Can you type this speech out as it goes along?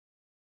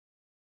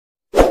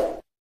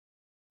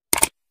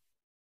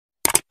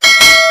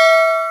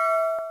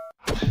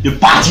The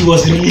party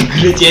was really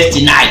great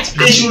yesterday night.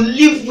 They should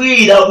live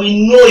way that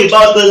we know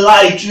about the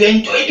life to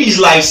enjoy this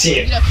life,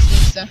 sir.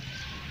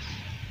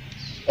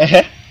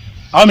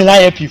 How may I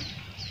help you?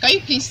 Can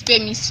you please spare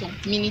me some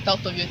minute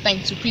out of your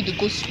time to preach the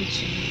gospel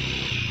to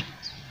you?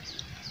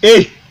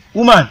 Hey,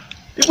 woman,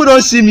 people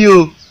don't see me.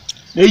 Oh.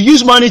 They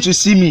use money to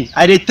see me.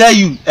 I dey tell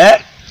you,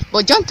 eh?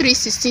 But John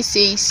 3:16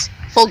 says,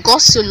 "For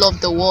God so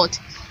loved the world,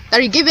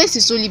 that he gave us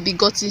his only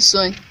begotten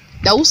Son,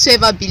 that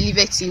whosoever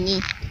believeth in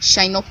him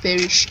shall not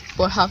perish,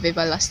 but have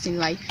everlasting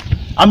life."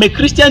 I'm a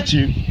Christian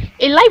too.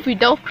 A life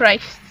without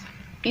Christ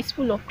is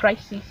full of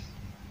crisis,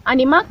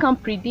 and a man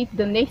can't predict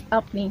the next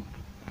happening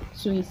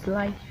to his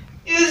life.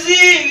 You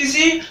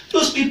see,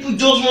 those people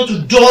just want to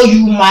dull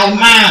you, my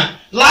man.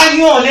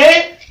 Lion,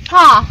 eh?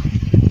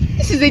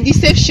 This is a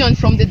deception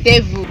from the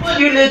devil. What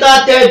do you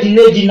later tell the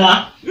lady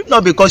now? If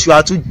not because you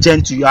are too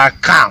gentle, you are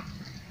calm.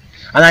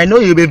 And I know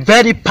you'll be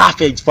very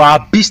perfect for our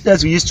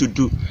business we used to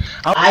do.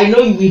 I know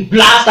you will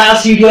blast her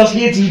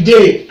seriously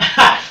today.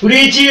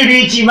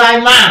 Richie, my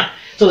man.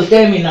 So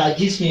tell me now,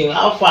 gist me,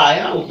 how far,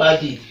 how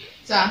about it?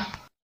 Sir,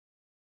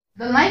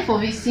 the life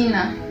of a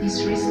sinner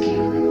is risky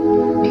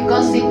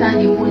because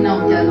Satan, the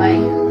owner of their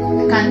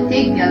life, can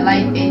take their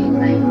life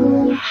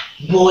anytime.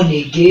 Born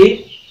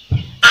again?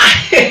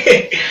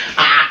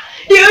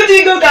 Do you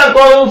think you can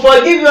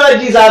forgive you all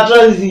these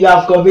atrocities you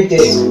have committed?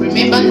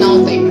 Remember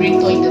now thy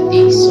Creator in the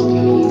days of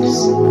your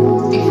youth,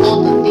 before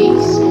the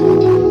days of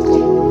evil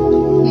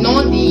come,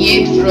 nor the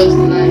year draws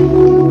nigh,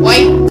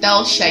 why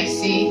thou shalt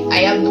say,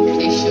 I have no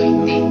pleasure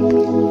in them.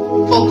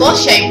 For God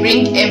shall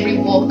bring every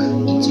work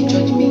into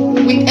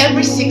judgment, with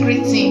every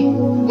secret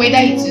thing, whether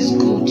it is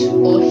good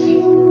or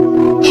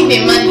evil. If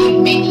a man live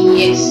many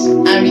years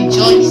and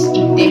rejoice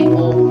in them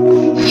all,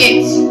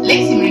 yet let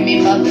him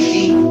remember the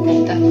day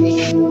of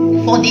darkness.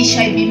 For they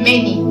shall be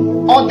many,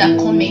 all that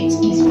cometh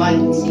is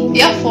vanity.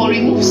 Therefore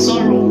remove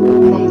sorrow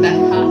from thy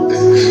heart,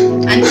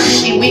 and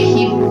take away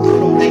evil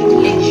from thy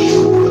flesh.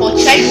 For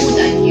childhood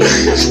and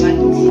youth are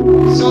vanity.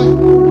 Son,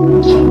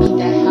 give me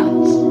thy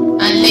heart,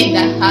 and let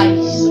thy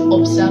eyes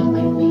observe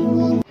my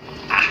ways.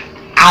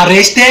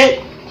 Arrested?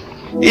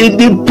 In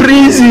the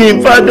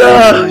prison,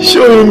 Father,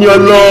 show him your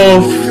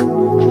love.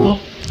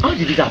 How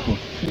did it happen?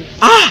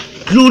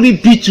 Glory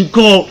be to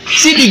God.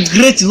 See the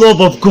great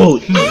love of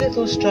God. Let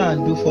us try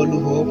and do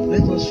follow up.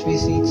 Let us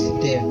face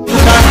it there. We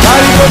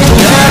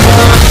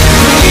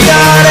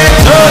are a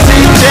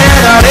chosen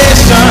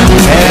generation.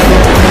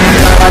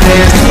 Our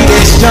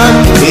destination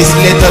is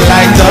little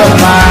light of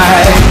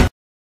mine.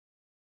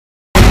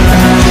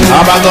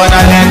 I'm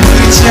gonna let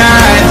it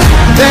shine.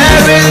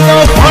 There is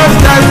no force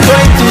that's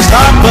going to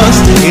stop us.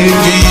 In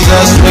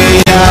Jesus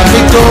we are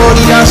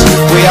victorious.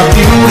 We are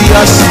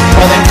furious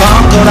for the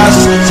conquerors.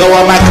 So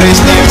all my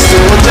Christian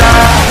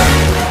soldiers.